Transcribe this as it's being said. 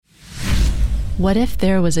What if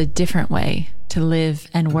there was a different way to live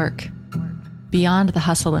and work? Beyond the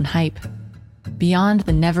hustle and hype, beyond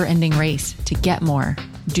the never-ending race to get more,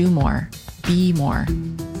 do more, be more.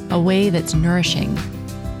 A way that's nourishing,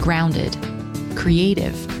 grounded,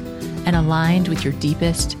 creative, and aligned with your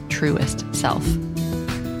deepest, truest self.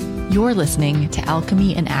 You're listening to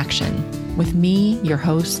Alchemy in Action with me, your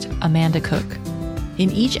host, Amanda Cook. In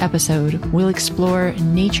each episode, we'll explore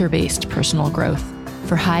nature-based personal growth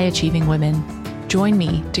for high-achieving women. Join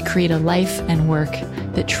me to create a life and work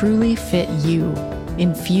that truly fit you,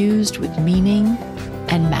 infused with meaning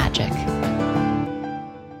and magic.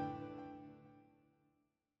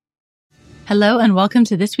 Hello, and welcome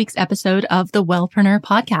to this week's episode of the Wellpreneur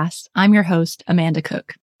Podcast. I'm your host, Amanda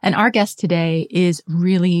Cook, and our guest today is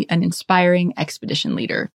really an inspiring expedition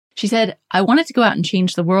leader. She said, I wanted to go out and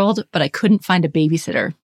change the world, but I couldn't find a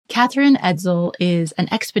babysitter. Katherine Edsall is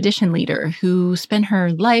an expedition leader who spent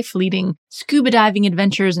her life leading scuba diving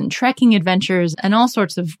adventures and trekking adventures and all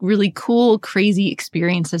sorts of really cool, crazy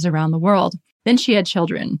experiences around the world. Then she had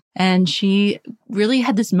children, and she really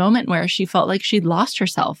had this moment where she felt like she'd lost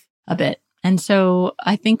herself a bit. And so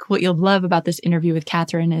I think what you'll love about this interview with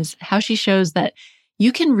Katherine is how she shows that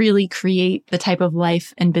you can really create the type of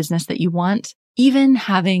life and business that you want, even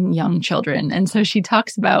having young children. And so she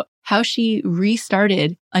talks about how she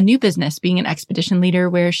restarted a new business being an expedition leader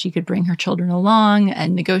where she could bring her children along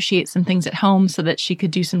and negotiate some things at home so that she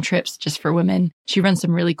could do some trips just for women. She runs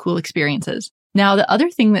some really cool experiences. Now, the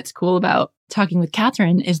other thing that's cool about talking with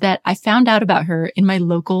Katherine is that I found out about her in my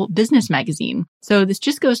local business magazine. So this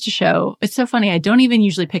just goes to show, it's so funny, I don't even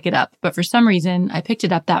usually pick it up, but for some reason, I picked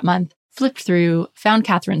it up that month, flipped through, found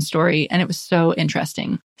Katherine's story, and it was so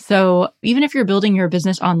interesting. So even if you're building your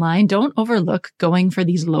business online, don't overlook going for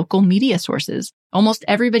these local media sources. Almost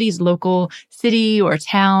everybody's local city or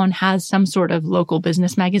town has some sort of local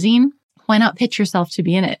business magazine. Why not pitch yourself to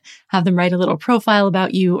be in it? Have them write a little profile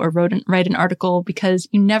about you or write an article, because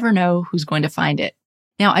you never know who's going to find it.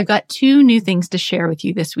 Now, I've got two new things to share with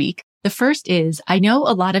you this week. The first is, I know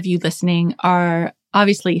a lot of you listening are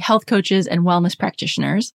obviously health coaches and wellness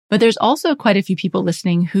practitioners, but there's also quite a few people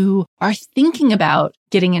listening who are thinking about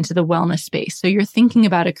getting into the wellness space. So you're thinking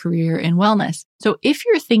about a career in wellness. So if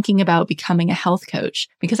you're thinking about becoming a health coach,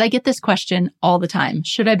 because I get this question all the time,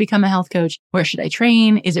 should I become a health coach? Where should I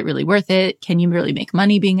train? Is it really worth it? Can you really make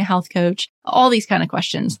money being a health coach? All these kind of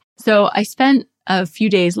questions. So I spent a few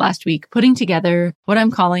days last week putting together what I'm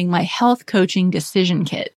calling my health coaching decision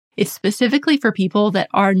kit. It's specifically for people that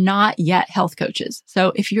are not yet health coaches.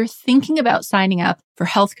 So if you're thinking about signing up for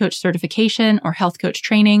health coach certification or health coach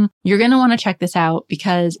training, you're going to want to check this out,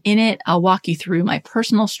 because in it, I'll walk you through my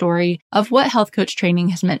personal story of what health coach training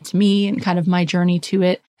has meant to me and kind of my journey to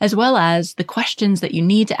it, as well as the questions that you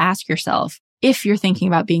need to ask yourself if you're thinking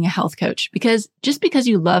about being a health coach. Because just because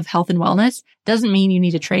you love health and wellness doesn't mean you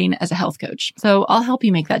need to train as a health coach. So I'll help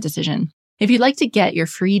you make that decision. If you'd like to get your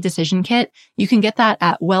free decision kit, you can get that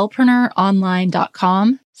at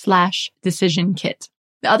wellpreneuronline.com/decision kit.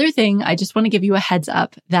 The other thing, I just want to give you a heads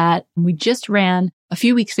up that we just ran a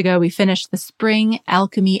few weeks ago. We finished the Spring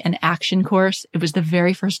Alchemy and Action course. It was the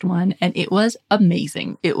very first one, and it was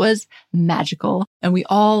amazing. It was magical. And we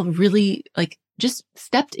all really just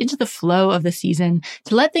stepped into the flow of the season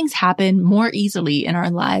to let things happen more easily in our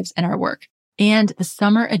lives and our work. And the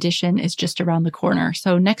summer edition is just around the corner.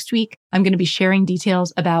 So next week, I'm going to be sharing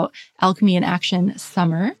details about Alchemy in Action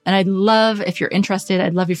Summer. And I'd love, if you're interested,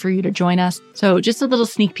 I'd love for you to join us. So just a little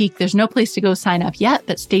sneak peek. There's no place to go sign up yet,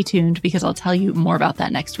 but stay tuned because I'll tell you more about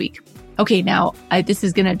that next week. Okay, now, this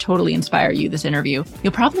is going to totally inspire you, this interview.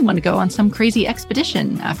 You'll probably want to go on some crazy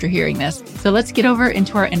expedition after hearing this. So let's get over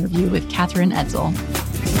into our interview with Katherine Edsall.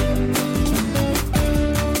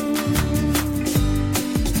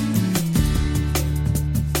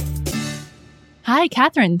 Hi,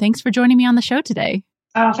 Katherine. Thanks for joining me on the show today.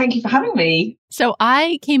 Oh, thank you for having me. So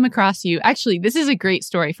I came across you. Actually, this is a great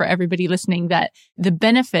story for everybody listening, that the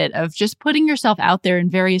benefit of just putting yourself out there in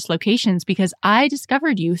various locations, because I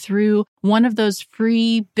discovered you through one of those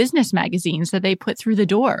free business magazines that they put through the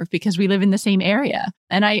door because we live in the same area.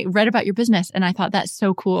 And I read about your business and I thought, that's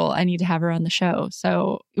so cool. I need to have her on the show.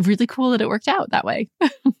 So really cool that it worked out that way.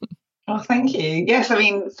 Oh, thank you. Yes, I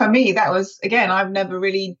mean, for me, that was, again, I've never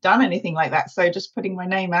really done anything like that. So just putting my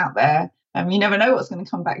name out there, you never know what's going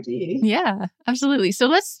to come back to you. Yeah, absolutely. So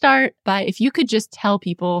let's start by, if you could just tell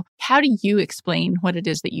people, how do you explain what it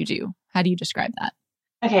is that you do? How do you describe that?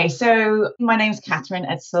 Okay, so my name's Katherine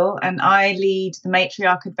Edsall, and I lead the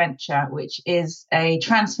Matriarch Adventure, which is a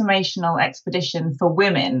transformational expedition for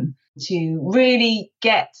women to really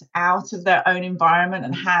get out of their own environment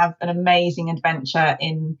and have an amazing adventure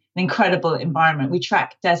in an incredible environment. We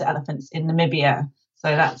track desert elephants in Namibia. So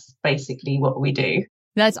that's basically what we do.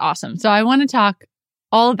 That's awesome. So I want to talk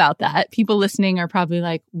all about that. People listening are probably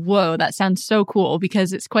like, whoa, that sounds so cool,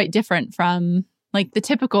 because it's quite different from like the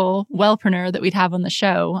typical wellpreneur that we'd have on the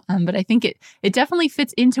show. But I think it definitely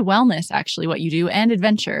fits into wellness, actually, what you do, and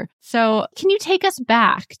adventure. So can you take us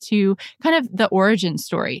back to kind of the origin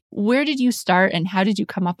story? Where did you start and how did you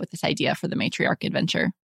come up with this idea for the Matriarch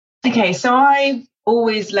Adventure? Okay, so I've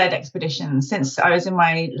always led expeditions since I was in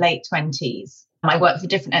my late 20s. I worked for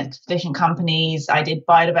different expedition companies. I did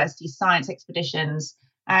biodiversity science expeditions.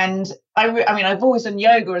 And I've always done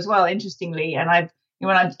yoga as well, interestingly. And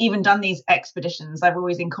when I've even done these expeditions, I've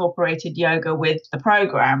always incorporated yoga with the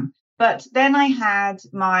program. But then I had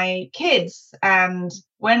my kids, and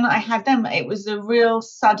when I had them, it was a real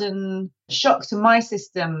sudden shock to my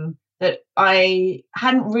system that I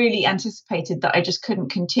hadn't really anticipated, that I just couldn't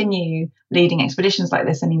continue leading expeditions like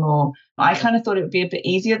this anymore. I kind of thought it would be a bit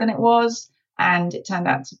easier than it was, and it turned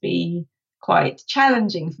out to be quite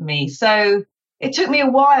challenging for me. So it took me a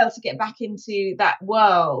while to get back into that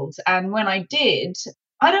world. And when I did,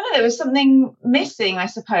 I don't know, there was something missing, I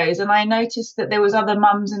suppose. And I noticed that there was other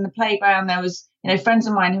mums in the playground. There was, friends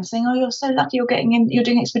of mine who were saying, oh, you're so lucky you're getting in, you're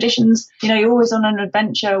doing expeditions. You're always on an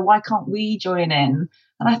adventure. Why can't we join in?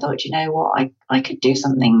 And I thought, you know what, I could do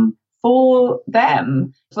something for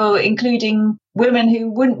them, for including women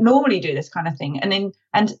who wouldn't normally do this kind of thing.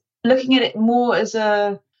 And looking at it more as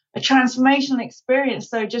a transformational experience.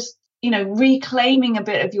 So just, reclaiming a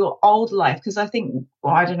bit of your old life. Because I think,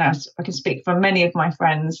 I don't know, I can speak for many of my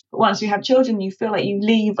friends, but once you have children, you feel like you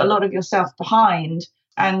leave a lot of yourself behind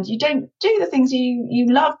and you don't do the things you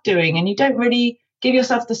love doing, and you don't really give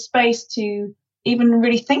yourself the space to even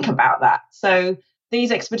really think about that. So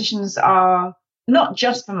these expeditions are not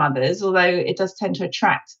just for mothers, although it does tend to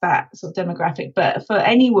attract that sort of demographic, but for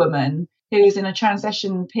any woman who is in a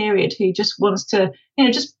transition period, who just wants to,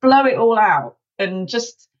 just blow it all out and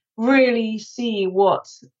just really see what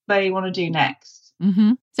they want to do next.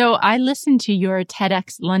 Mm-hmm. So I listened to your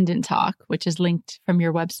TEDx London talk, which is linked from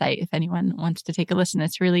your website if anyone wants to take a listen.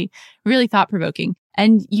 It's really, really thought-provoking.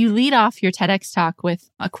 And you lead off your TEDx talk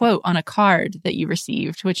with a quote on a card that you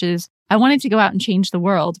received, which is, I wanted to go out and change the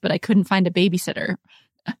world, but I couldn't find a babysitter.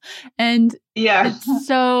 And it's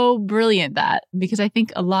so brilliant because I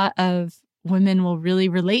think a lot of women will really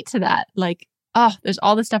relate to that. Like, oh, there's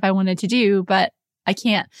all this stuff I wanted to do, but I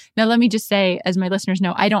can't. Now, let me just say, as my listeners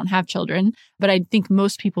know, I don't have children, but I think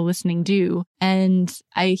most people listening do. And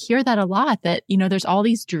I hear that a lot, that, there's all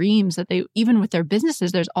these dreams that they, even with their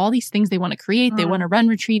businesses, there's all these things they want to create. They want to run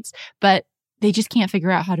retreats, but they just can't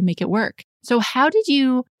figure out how to make it work. So how did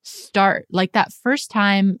you start? Like that first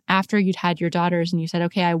time after you'd had your daughters and you said,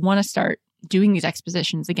 okay, I want to start doing these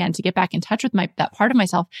expositions again to get back in touch with that part of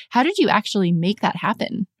myself. How did you actually make that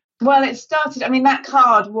happen? Well, it started, that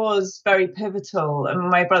card was very pivotal,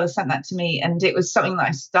 and my brother sent that to me, and it was something that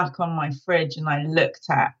I stuck on my fridge and I looked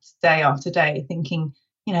at day after day thinking,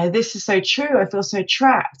 this is so true. I feel so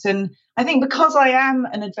trapped. And I think because I am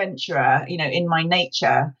an adventurer, in my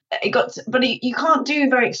nature, but you can't do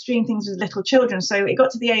very extreme things with little children. So it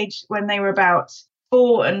got to the age when they were about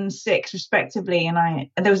 4 and 6 respectively. And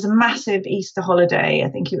there was a massive Easter holiday. I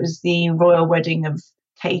think it was the royal wedding of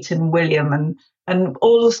Kate and William, and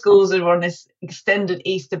all the schools were on this extended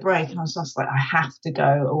Easter break. And I was just like, I have to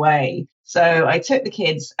go away. So I took the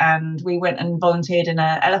kids and we went and volunteered in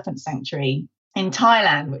an elephant sanctuary in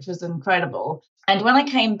Thailand, which was incredible. And when I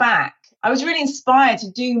came back, I was really inspired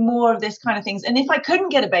to do more of this kind of things. And if I couldn't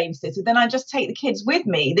get a babysitter, then I'd just take the kids with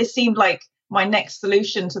me. This seemed like my next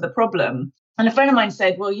solution to the problem. And a friend of mine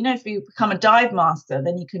said, well, if you become a dive master,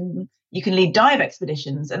 then you can lead dive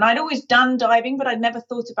expeditions. And I'd always done diving, but I'd never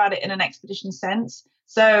thought about it in an expedition sense.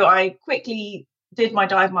 So I quickly did my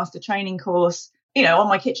dive master training course, on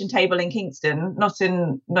my kitchen table in Kingston, not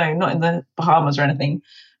in the Bahamas or anything.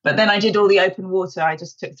 But then I did all the open water. I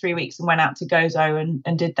just took 3 weeks and went out to Gozo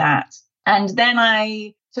and did that. And then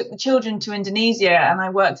I took the children to Indonesia, and I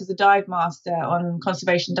worked as a dive master on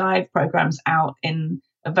conservation dive programs out in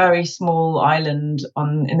a very small island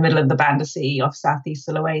in the middle of the Banda Sea off Southeast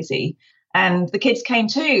Sulawesi. And the kids came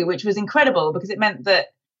too, which was incredible because it meant that,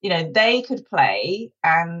 they could play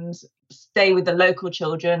and stay with the local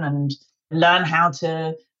children and learn how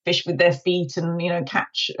to fish with their feet and,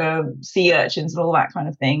 catch sea urchins and all that kind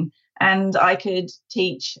of thing. And I could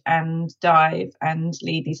teach and dive and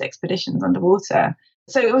lead these expeditions underwater.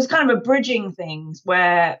 So it was kind of a bridging thing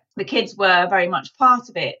where the kids were very much part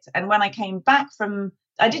of it. And when I came back from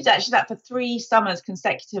I did actually that for 3 summers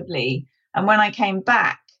consecutively. And when I came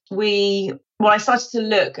back, I started to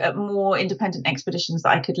look at more independent expeditions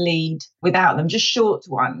that I could lead without them, just short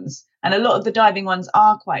ones. And a lot of the diving ones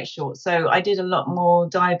are quite short. So I did a lot more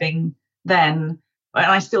diving then, and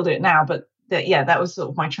I still do it now. But that was sort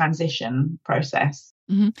of my transition process.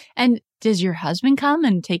 Mm-hmm. And does your husband come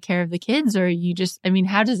and take care of the kids, or you just, I mean,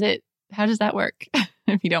 how does that work?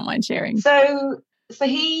 If you don't mind sharing. So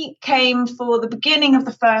he came for the beginning of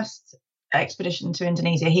the first expedition to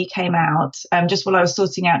Indonesia. He came out just while I was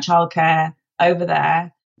sorting out childcare over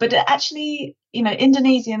there. But actually,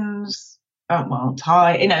 Indonesians,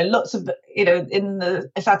 Thai, lots of, in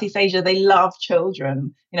the Southeast Asia, they love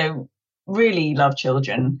children, really love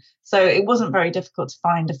children. So it wasn't very difficult to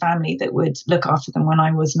find a family that would look after them when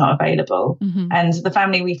I was not available. Mm-hmm. And the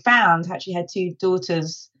family we found actually had 2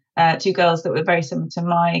 daughters, 2 girls that were very similar to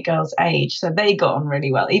my girls' age. So they got on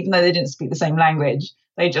really well, even though they didn't speak the same language.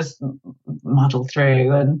 They just muddle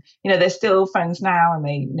through, and they're still friends now, and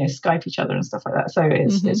they Skype each other and stuff like that. So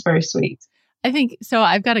it's very sweet. I think so.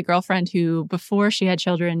 I've got a girlfriend who, before she had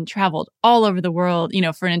children, traveled all over the world.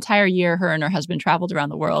 For an entire year, her and her husband traveled around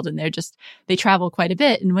the world, and they travel quite a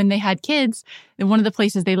bit. And when they had kids, one of the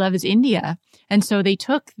places they love is India. And so they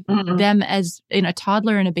took them as a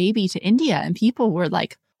toddler and a baby to India, and people were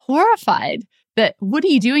like horrified that, what are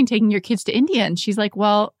you doing taking your kids to India? And she's like,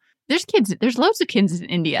 well, there's loads of kids in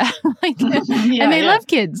India, and they love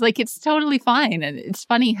kids. Like, it's totally fine. And it's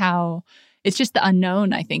funny how it's just the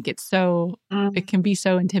unknown. I think it can be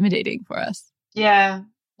so intimidating for us. Yeah,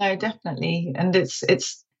 no, definitely. And it's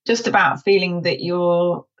just about feeling that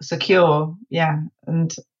you're secure. Yeah.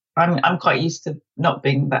 And I'm quite used to not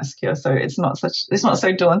being that secure. So it's not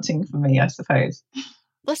so daunting for me, I suppose.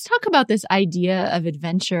 Let's talk about this idea of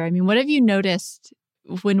adventure. I mean, what have you noticed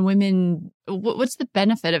when women, what's the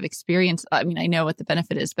benefit of experience? I mean, I know what the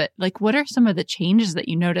benefit is, but like, what are some of the changes that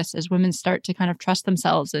you notice as women start to kind of trust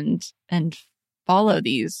themselves and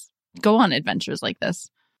go on adventures like this?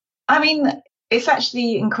 I mean, it's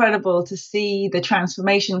actually incredible to see the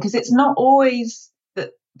transformation, because it's not always that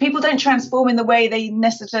people don't transform in the way they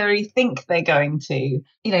necessarily think they're going to.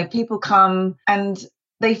 People come and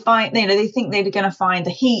they find, they think they're going to find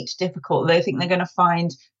the heat difficult. They think they're going to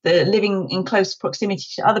find the living in close proximity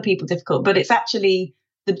to other people difficult, but it's actually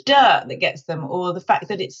the dirt that gets them, or the fact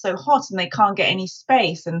that it's so hot and they can't get any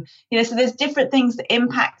space. And, so there's different things that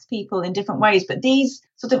impact people in different ways, but these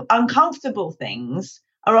sort of uncomfortable things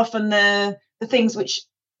are often the things which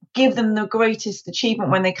give them the greatest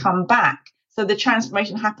achievement when they come back. So the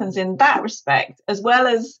transformation happens in that respect, as well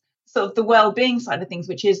as sort of the well-being side of things,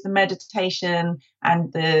 which is the meditation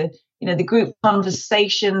and the group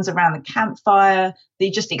conversations around the campfire, the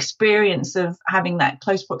just experience of having that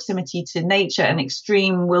close proximity to nature and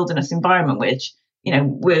extreme wilderness environment, which,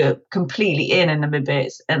 we're completely in Namibia.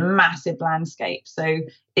 It's a massive landscape. So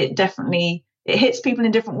it hits people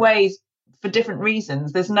in different ways for different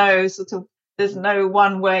reasons. There's no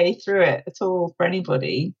one way through it at all for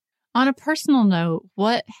anybody. On a personal note,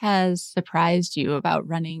 what has surprised you about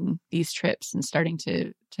running these trips and starting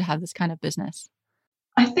to have this kind of business?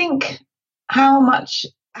 I think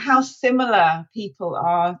how similar people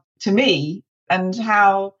are to me, and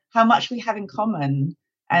how much we have in common.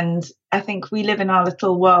 And I think we live in our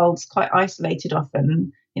little worlds quite isolated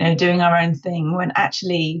often, doing our own thing, when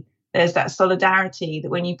actually there's that solidarity that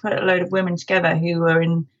when you put a load of women together who are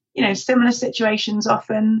in, similar situations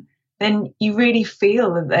often, then you really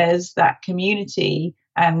feel that there's that community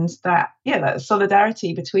and that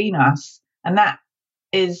solidarity between us. And that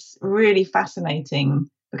is really fascinating,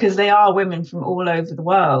 because they are women from all over the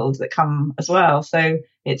world that come as well. So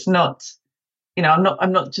it's not, I'm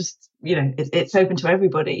not just, it's open to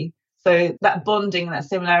everybody. So that bonding, that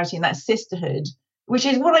similarity and that sisterhood, which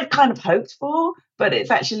is what I've kind of hoped for, but it's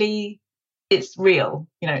real,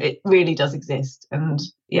 it really does exist. And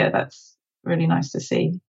that's really nice to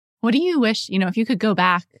see. What do you wish, if you could go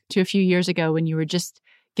back to a few years ago when you were just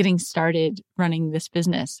getting started running this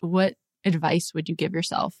business, what advice would you give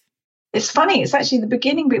yourself? It's funny. It's actually the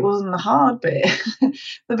beginning bit wasn't the hard bit.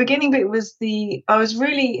 The beginning bit was I was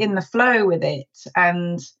really in the flow with it.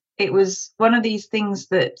 And it was one of these things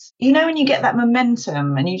that, when you get that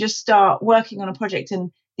momentum and you just start working on a project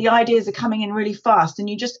and the ideas are coming in really fast and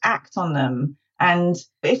you just act on them. And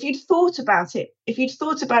if you'd thought about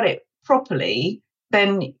it properly,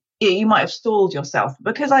 then you might have stalled yourself,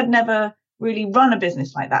 because I'd never really run a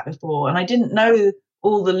business like that before. And I didn't know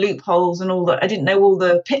all the loopholes and I didn't know all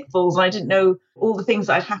the pitfalls, and I didn't know all the things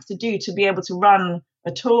that I'd have to do to be able to run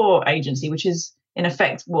a tour agency, which is in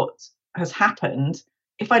effect what has happened.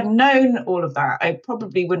 if I'd known all of that, I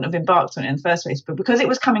probably wouldn't have embarked on it in the first place. But because it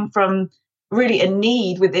was coming from really a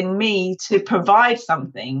need within me to provide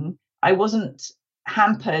something, I wasn't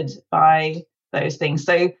hampered by those things.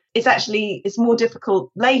 So it's more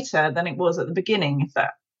difficult later than it was at the beginning, if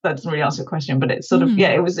that doesn't really answer the question, but it's sort of,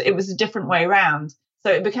 it was a different way around.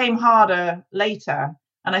 So it became harder later.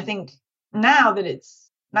 And I think now that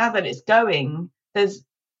it's going, there's,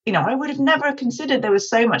 I would have never considered there was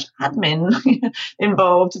so much admin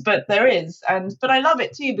involved, but there is. But I love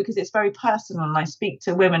it too, because it's very personal, and I speak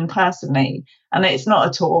to women personally, and it's not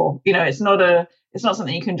a tour, it's not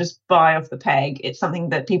something you can just buy off the peg. It's something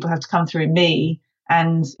that people have to come through me,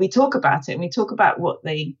 and we talk about it, and we talk about what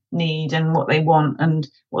they need and what they want and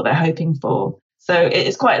what they're hoping for. So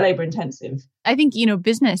it's quite labor intensive. I think,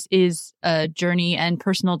 business is a journey and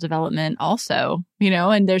personal development also,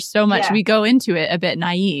 and there's so much, we go into it a bit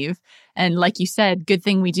naive. And like you said, good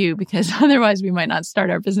thing we do, because otherwise we might not start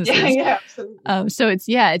our businesses. Yeah, absolutely. So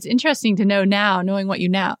it's interesting to know now, knowing what you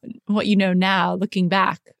know now, looking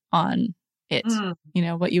back on it,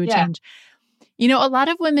 what you would change. A lot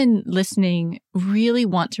of women listening really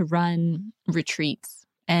want to run retreats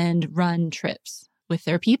and run trips with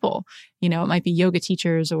their people. It might be yoga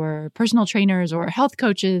teachers or personal trainers or health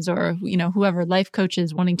coaches or, whoever, life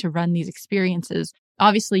coaches wanting to run these experiences.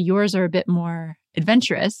 Obviously, yours are a bit more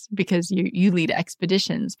adventurous because you lead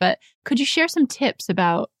expeditions. But could you share some tips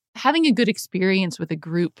about having a good experience with a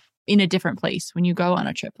group in a different place when you go on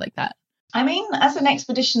a trip like that? I mean, as an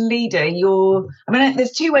expedition leader,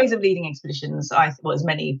 there's two ways of leading expeditions. There's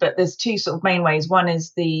many, but there's two sort of main ways. One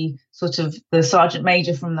is the sort of the sergeant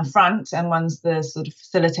major from the front, and one's the sort of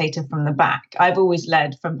facilitator from the back. I've always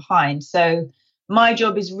led from behind. So my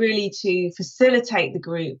job is really to facilitate the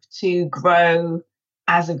group to grow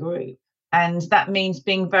as a group. And that means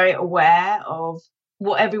being very aware of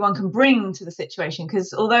what everyone can bring to the situation.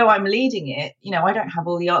 Because although I'm leading it, I don't have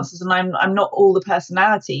all the answers, and I'm not all the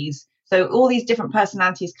personalities. So all these different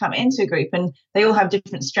personalities come into a group, and they all have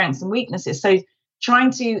different strengths and weaknesses. So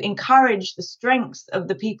trying to encourage the strengths of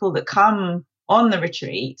the people that come on the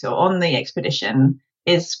retreat or on the expedition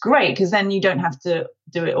is great, because then you don't have to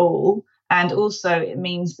do it all. And also it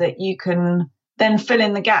means that you can then fill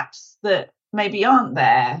in the gaps that maybe aren't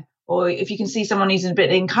there. Or if you can see someone needs a bit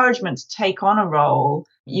of encouragement to take on a role,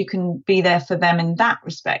 you can be there for them in that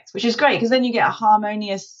respect, which is great, because then you get a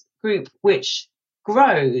harmonious group which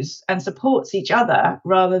grows and supports each other,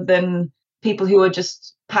 rather than people who are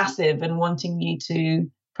just passive and wanting you to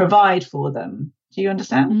provide for them. Do you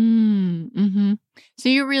understand? Mm-hmm. So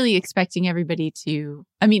you're really expecting everybody to,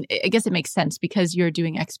 I guess it makes sense, because you're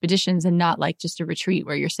doing expeditions and not like just a retreat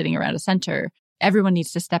where you're sitting around a center. Everyone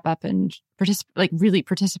needs to step up and really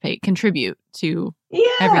participate, contribute to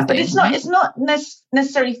everything. But it's not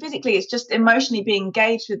necessarily physically. It's just emotionally being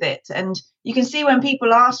engaged with it. And you can see when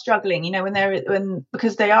people are struggling,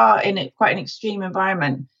 because they are in quite an extreme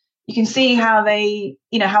environment, you can see how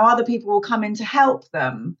how other people will come in to help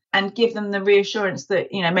them and give them the reassurance that,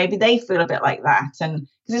 maybe they feel a bit like that. And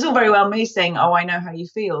because it's all very well me saying, oh, I know how you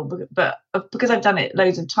feel, but because I've done it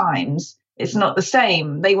loads of times, it's not the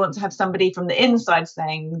same. They want to have somebody from the inside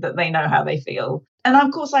saying that they know how they feel. And of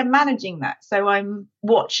course, I'm managing that. So I'm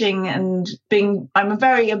watching and I'm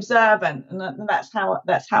very observant, and that's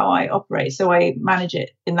how I operate. So I manage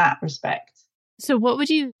it in that respect. So what would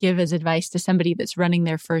you give as advice to somebody that's running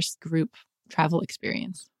their first group travel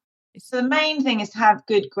experience? So the main thing is to have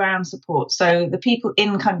good ground support. So the people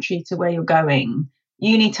in country to where you're going,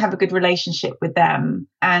 you need to have a good relationship with them.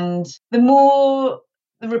 And the more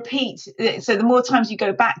times you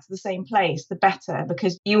go back to the same place, the better,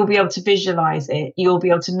 because you will be able to visualize it. You'll be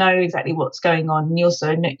able to know exactly what's going on. And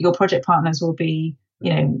also your project partners will be, be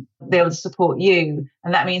able to support you.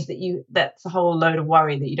 And that means that's a whole load of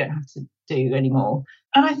worry that you don't have to do anymore.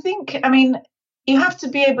 And I think, you have to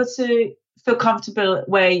be able to feel comfortable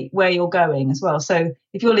where you're going as well. So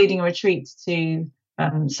if you're leading a retreat to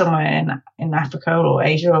somewhere in Africa or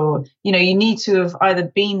Asia, or, you need to have either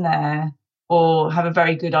been there or have a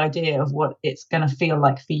very good idea of what it's going to feel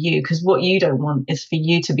like for you. Because what you don't want is for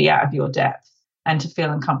you to be out of your depth and to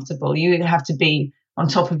feel uncomfortable. You have to be on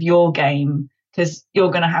top of your game, because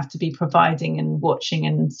you're going to have to be providing and watching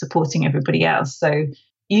and supporting everybody else. So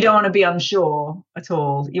you don't want to be unsure at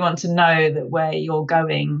all. You want to know that where you're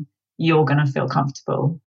going, you're going to feel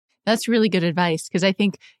comfortable. That's really good advice, because I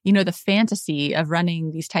think, the fantasy of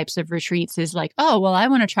running these types of retreats is like, oh, well, I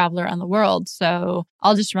want to travel around the world, so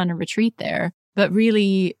I'll just run a retreat there. But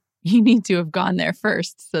really, you need to have gone there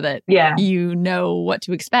first so that you know what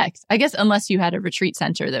to expect. I guess unless you had a retreat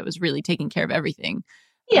center that was really taking care of everything.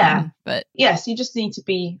 Yeah. But yes, you just need to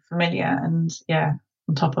be familiar and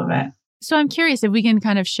on top of it. So I'm curious if we can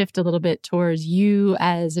kind of shift a little bit towards you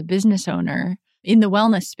as a business owner in the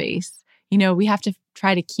wellness space. We have to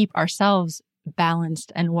try to keep ourselves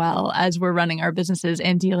balanced and well as we're running our businesses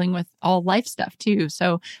and dealing with all life stuff too.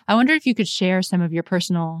 So I wonder if you could share some of your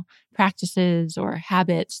personal practices or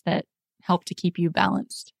habits that help to keep you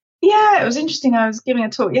balanced. Yeah, it was interesting. I was giving a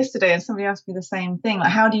talk yesterday and somebody asked me the same thing.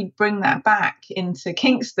 Like, how do you bring that back into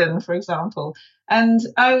Kingston, for example? And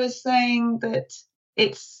I was saying that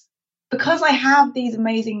it's because I have these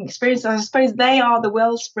amazing experiences. I suppose they are the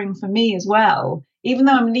wellspring for me as well. Even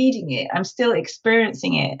though I'm leading it, I'm still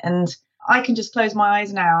experiencing it. And I can just close my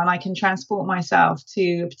eyes now and I can transport myself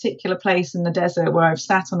to a particular place in the desert where I've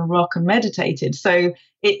sat on a rock and meditated. So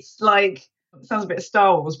it's like, it sounds a bit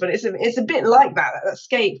Star Wars, but it's a bit like that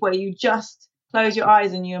escape where you just close your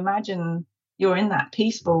eyes and you imagine you're in that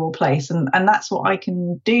peaceful place. And that's what I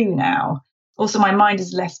can do now. Also, my mind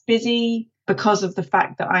is less busy because of the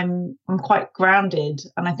fact that I'm quite grounded.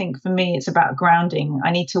 And I think for me, it's about grounding.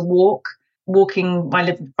 I need to walking. I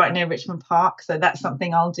live right near Richmond Park. So that's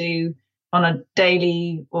something I'll do on a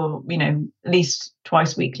daily or, at least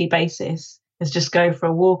twice weekly basis, is just go for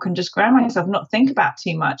a walk and just ground myself, not think about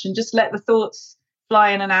too much and just let the thoughts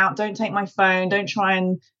fly in and out. Don't take my phone. Don't try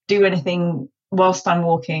and do anything whilst I'm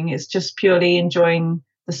walking. It's just purely enjoying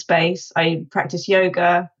the space. I practice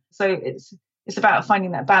yoga. So it's about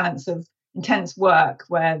finding that balance of intense work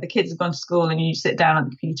where the kids have gone to school and you sit down at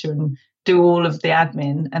the computer and do all of the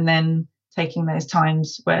admin, and then taking those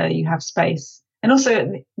times where you have space. And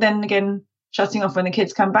also then again, shutting off when the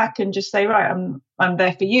kids come back and just say, right, I'm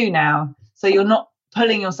there for you now. So you're not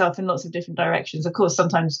pulling yourself in lots of different directions. Of course,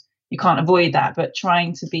 sometimes you can't avoid that, but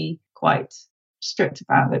trying to be quite strict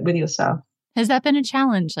about it with yourself. Has that been a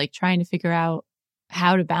challenge, like trying to figure out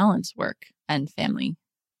how to balance work and family?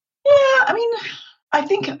 Yeah, I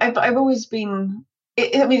think I've always been,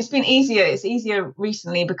 it's been easier. It's easier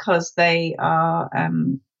recently because they are,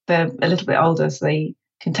 they're a little bit older, so they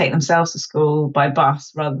can take themselves to school by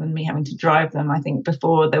bus rather than me having to drive them. I think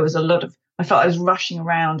before there was I felt I was rushing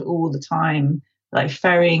around all the time, like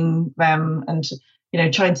ferrying them and,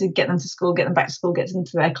 trying to get them to school, get them back to school, get them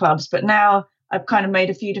to their clubs. But now I've kind of made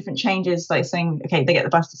a few different changes, like saying, okay, they get the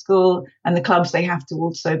bus to school, and the clubs, they have to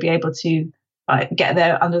also be able to get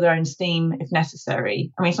there under their own steam if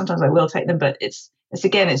necessary. Sometimes I will take them, but it's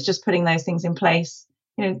just putting those things in place,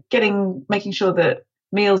 making sure that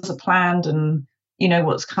meals are planned and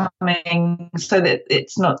what's coming, so that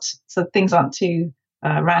so things aren't too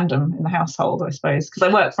random in the household, I suppose, because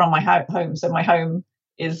I work from my home, so my home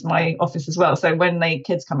is my office as well. So when the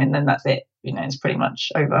kids come in, then that's it. It's pretty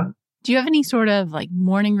much over. Do you have any sort of like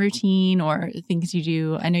morning routine or things you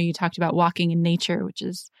do? I know you talked about walking in nature, which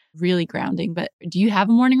is really grounding, but do you have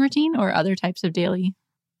a morning routine or other types of daily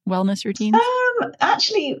wellness routines?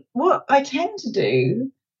 Actually, what I tend to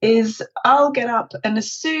do is I'll get up, and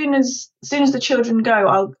as soon as the children go,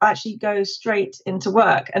 I'll actually go straight into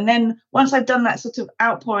work. And then once I've done that sort of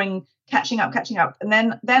outpouring, catching up, and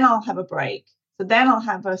then I'll have a break. So then I'll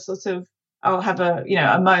have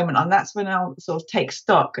a moment, and that's when I'll sort of take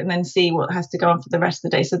stock and then see what has to go on for the rest of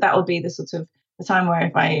the day. So that will be the sort of the time where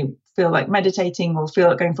if I feel like meditating or feel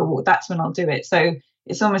like going for a walk, that's when I'll do it. So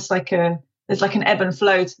it's almost like there's like an ebb and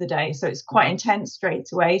flow to the day. So it's quite intense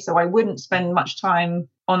straight away. So I wouldn't spend much time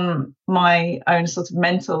on my own sort of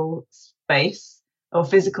mental space or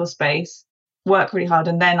physical space, work really hard,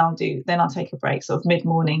 and then I'll take a break sort of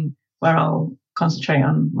mid-morning where I'll concentrate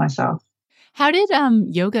on myself. How did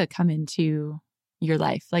yoga come into your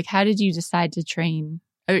life? Like, how did you decide to train?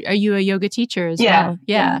 Are you a yoga teacher as well?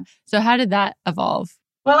 Yeah. So how did that evolve?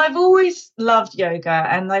 Well, I've always loved yoga,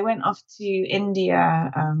 and I went off to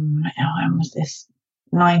India. When was this?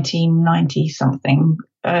 1990 something,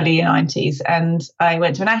 early 90s, and I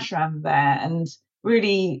went to an ashram there and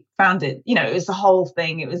really found it. It was the whole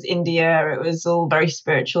thing. It was India. It was all very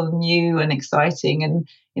spiritual, new, and exciting, and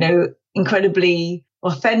incredibly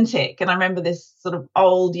authentic. And I remember this sort of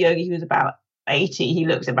old yogi. He was about 80. He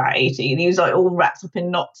looked about 80, and he was like all wrapped up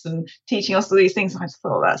in knots and teaching us all these things. And I just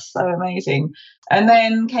thought, that's so amazing. And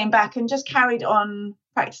then came back and just carried on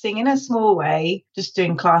practicing in a small way, just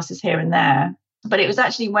doing classes here and there. But it was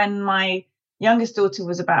actually when my youngest daughter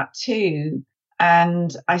was about 2,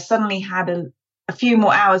 and I suddenly had a few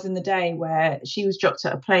more hours in the day where she was dropped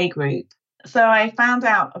at a play group. So I found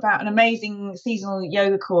out about an amazing seasonal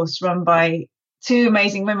yoga course run by 2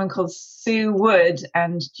 amazing women called Sue Wood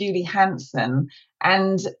and Julie Hanson.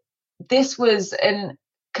 And this was a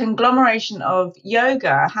conglomeration of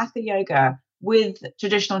yoga, hatha yoga, with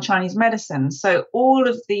traditional Chinese medicine. So all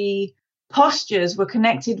of the postures were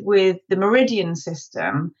connected with the meridian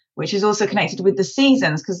system, which is also connected with the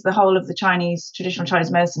seasons, because the whole of the traditional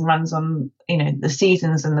Chinese medicine runs on, the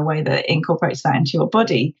seasons and the way that it incorporates that into your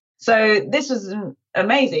body. So this was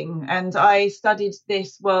amazing. And I studied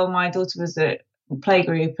this while my daughter was at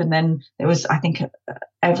playgroup. And then there was, I think,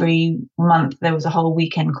 every month there was a whole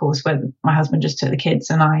weekend course where my husband just took the kids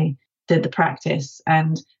and I did the practice.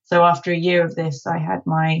 And so after a year of this, I had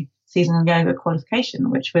my seasonal yoga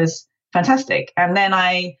qualification, which was fantastic. And then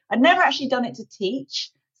I'd never actually done it to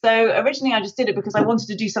teach. So originally I just did it because I wanted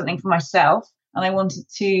to do something for myself and I wanted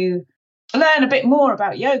to learn a bit more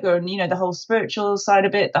about yoga and, the whole spiritual side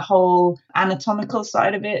of it, the whole anatomical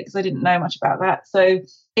side of it, because I didn't know much about that. So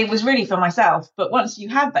it was really for myself. But once you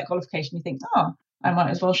have that qualification, you think, I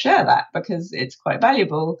might as well share that because it's quite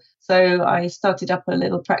valuable. So I started up a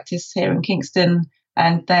little practice here in Kingston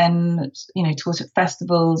and then, taught at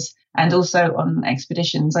festivals and also on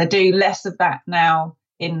expeditions. I do less of that now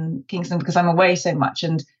in Kingston because I'm away so much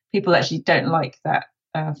and people actually don't like that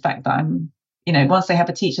fact that I'm, once they have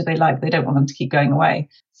a teacher they don't want them to keep going away.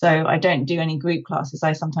 So I don't do any group classes.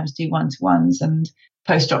 I sometimes do one-to-ones and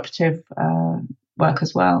post-operative work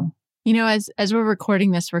as well. As we're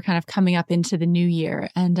recording this, we're kind of coming up into the new year,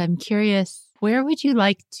 and I'm curious, where would you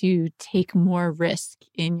like to take more risk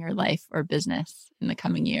in your life or business in the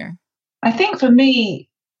coming year? I think for me,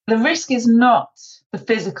 the risk is not the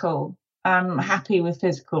physical. I'm happy with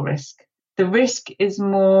physical risk. The risk is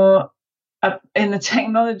more in the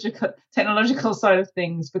technological side of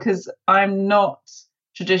things, because I'm not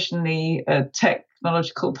traditionally a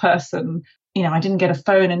technological person. I didn't get a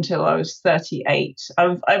phone until I was 38.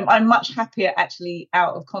 I'm much happier actually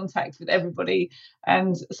out of contact with everybody.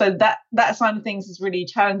 And so that side of things is really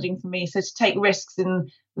challenging for me. So to take risks in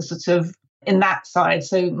the sort of in that side,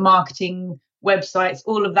 so marketing, websites,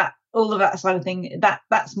 all of that side of thing,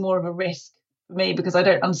 that's more of a risk for me because I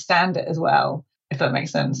don't understand it as well, if that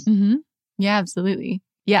makes sense. Mm-hmm. Yeah, absolutely.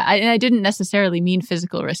 Yeah, I didn't necessarily mean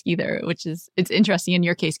physical risk either, it's interesting in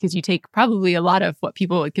your case because you take probably a lot of what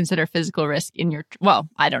people would consider physical risk in your,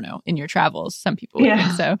 I don't know, in your travels. Some people would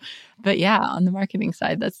think so. But yeah, on the marketing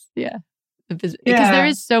side, because there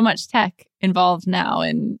is so much tech involved now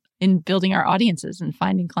in building our audiences and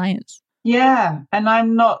finding clients. Yeah, and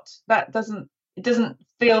it doesn't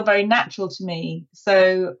feel very natural to me.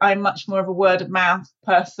 So I'm much more of a word of mouth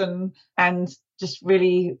person and just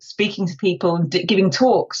really speaking to people and giving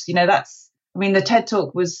talks. The TED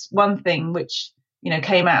Talk was one thing which,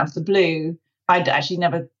 came out of the blue. I'd actually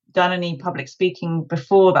never done any public speaking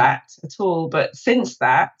before that at all. But since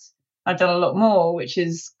that, I've done a lot more, which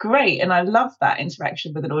is great. And I love that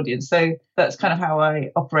interaction with an audience. So that's kind of how I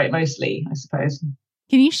operate mostly, I suppose.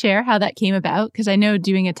 Can you share how that came about? Because I know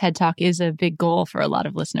doing a TED Talk is a big goal for a lot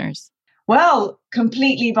of listeners. Well,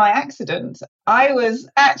 completely by accident. I was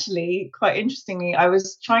actually, quite interestingly, I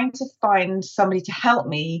was trying to find somebody to help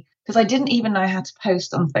me because I didn't even know how to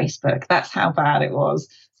post on Facebook. That's how bad it was.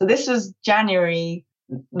 So this was January,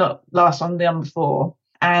 not last one, the one before.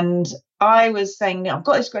 And I was saying, I've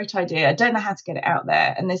got this great idea. I don't know how to get it out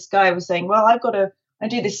there. And this guy was saying, well, I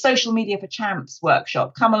do this social media for champs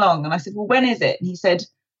workshop. Come along. And I said, well, when is it? And he said,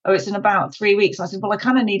 oh, it's in about 3 weeks. And I said, well, I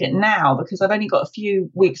kind of need it now because I've only got a few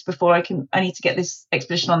weeks before I need to get this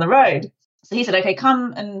expedition on the road. So he said, okay,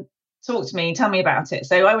 come and talk to me, tell me about it.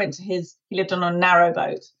 So I went to he lived on a narrow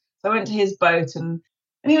boat. So I went to his boat and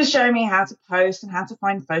he was showing me how to post and how to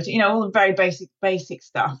find photos, all the very basic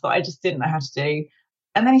stuff that I just didn't know how to do.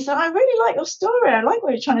 And then he said, I really like your story. I like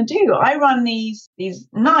what you're trying to do. I run these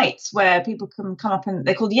nights where people can come up and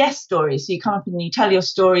they're called yes stories. So you come up and you tell your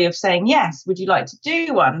story of saying yes. Would you like to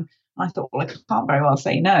do one? And I thought, well, I can't very well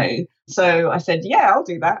say no. So I said, yeah, I'll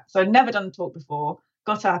do that. So I'd never done a talk before,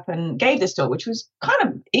 got up and gave this talk, which was kind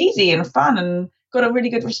of easy and fun and got a really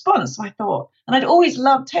good response. So I thought, and I'd always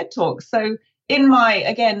loved TED Talks. So in my,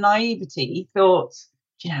 again, naivety, thought,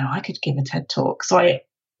 I could give a TED Talk. So I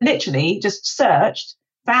literally just searched,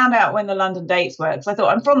 found out when the London dates were, because I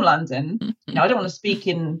thought I'm from London. I don't want to speak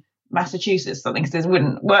in Massachusetts or something because it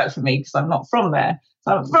wouldn't work for me because I'm not from there.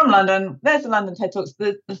 So I'm from London. There's the London TED Talks.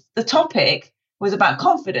 The topic was about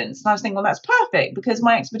confidence. And I was thinking, well, that's perfect because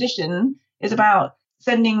my expedition is about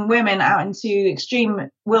sending women out into extreme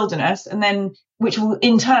wilderness and then which will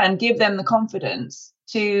in turn give them the confidence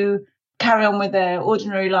to carry on with their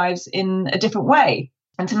ordinary lives in a different way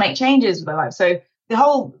and to make changes with their life. So the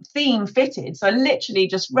whole theme fitted. So I literally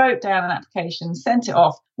just wrote down an application, sent it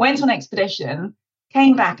off, went on expedition,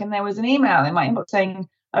 came back, and there was an email in my inbox saying,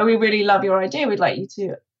 oh, we really love your idea. We'd like you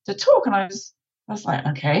to talk. And I was like,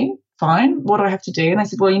 okay, fine. What do I have to do? And they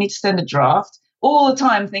said, well, you need to send a draft. All the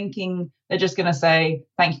time thinking they're just going to say,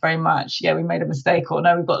 thank you very much. Yeah, we made a mistake. Or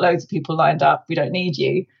no, we've got loads of people lined up. We don't need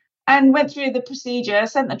you. and went through the procedure,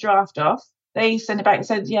 sent the draft off. They sent it back and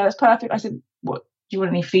said, yeah, that's perfect. I said, what, do you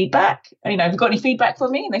want any feedback? Have you got any feedback for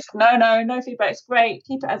me? And they said, no feedback. It's great.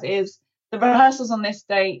 Keep it as is. The rehearsal's on this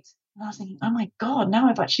date. And I was thinking, oh my God, now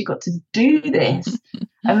I've actually got to do this.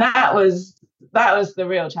 And that was the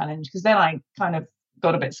real challenge, because then I kind of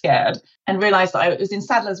got a bit scared and realised that I was in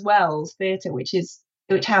Sadler's Wells Theatre, which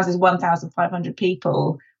houses 1,500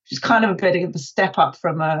 people, which is kind of a bit of a step up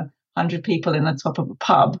from 100 people in the top of a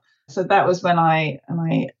pub. So that was when I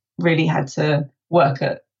really had to work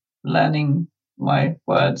at learning my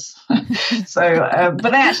words. But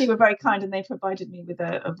they actually were very kind, and they provided me with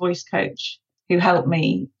a voice coach who helped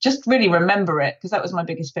me just really remember it, because that was my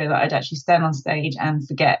biggest fear, that I'd actually stand on stage and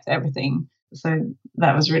forget everything. So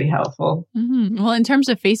that was really helpful. Mm-hmm. Well, in terms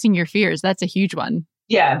of facing your fears, that's a huge one.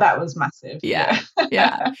 Yeah, that was massive. Yeah.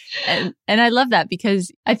 And I love that, because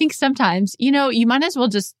I think sometimes, you might as well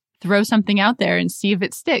just throw something out there and see if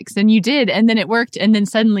it sticks. And you did, and then it worked. And then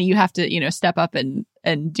suddenly you have to, step up and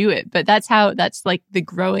do it. But that's like the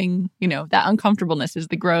growing, that uncomfortableness is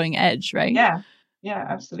the growing edge, right? Yeah,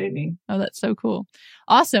 absolutely. Oh, that's so cool.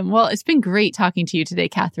 Awesome. Well, it's been great talking to you today,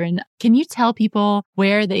 Catherine. Can you tell people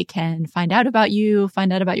where they can find out about you,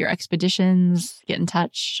 find out about your expeditions, get in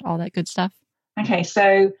touch, all that good stuff? Okay,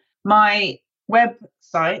 so my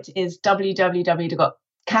website is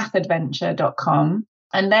www.cathadventure.com.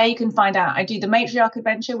 And there you can find out, I do the Matriarch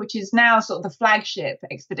Adventure, which is now sort of the flagship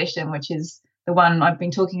expedition, which is the one I've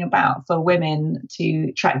been talking about for women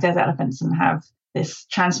to track desert elephants and have this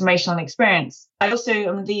transformational experience. I also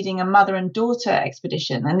am leading a mother and daughter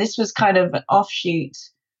expedition. And this was kind of an offshoot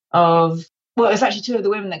of, well, it was actually two of the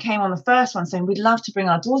women that came on the first one saying, we'd love to bring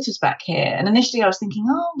our daughters back here. And initially I was thinking,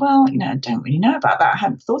 oh, well, I don't really know about that. I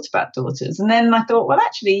hadn't thought about daughters. And then I thought, well,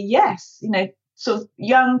 actually, yes, sort of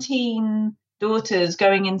young teen daughters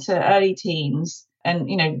going into early teens,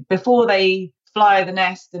 and, before they fly the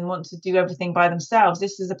nest and want to do everything by themselves,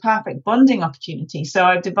 this is a perfect bonding opportunity. So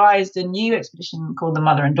I've devised a new expedition called the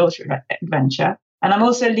Mother and Daughter Adventure. And I'm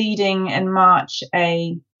also leading in March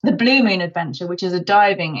the Blue Moon Adventure, which is a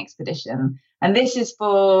diving expedition. And this is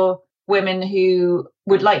for women who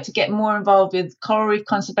would like to get more involved with coral reef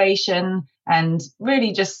conservation and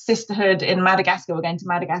really just sisterhood in Madagascar. We're going to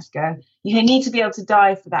Madagascar. You need to be able to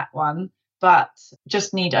dive for that one, but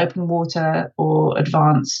just need open water or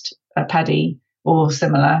advanced PADI or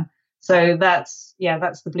similar. So that's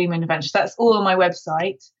the Blue Moon Adventure. That's all on my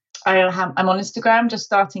website. I'm on Instagram, just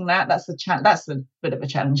starting that. That's a bit of a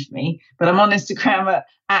challenge for me, but I'm on Instagram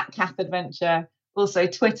at Cath Adventure, also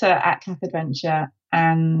Twitter at Cath Adventure,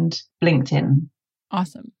 and LinkedIn.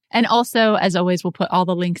 Awesome. And also, as always, we'll put all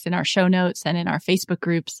the links in our show notes and in our Facebook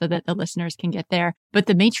groups so that the listeners can get there. But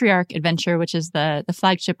the Matriarch Adventure, which is the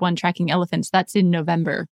flagship one tracking elephants, that's in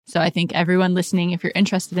November. So I think everyone listening, if you're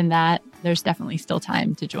interested in that, there's definitely still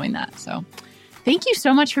time to join that. So thank you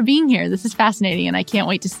so much for being here. This is fascinating. And I can't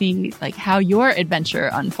wait to see how your adventure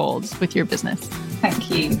unfolds with your business.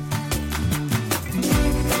 Thank you.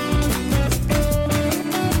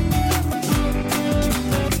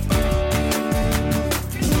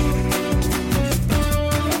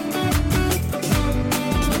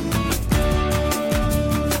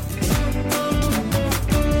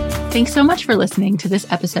 Thanks so much for listening to this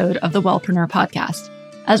episode of the Wellpreneur podcast.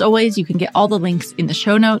 As always, you can get all the links in the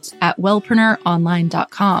show notes at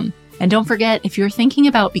wellpreneuronline.com. And don't forget, if you're thinking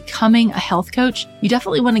about becoming a health coach, you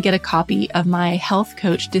definitely want to get a copy of my Health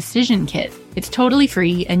Coach Decision Kit. It's totally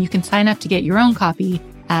free, and you can sign up to get your own copy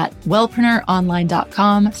at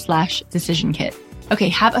wellpreneuronline.com/decision kit. Okay,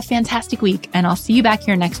 have a fantastic week, and I'll see you back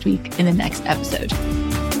here next week in the next episode.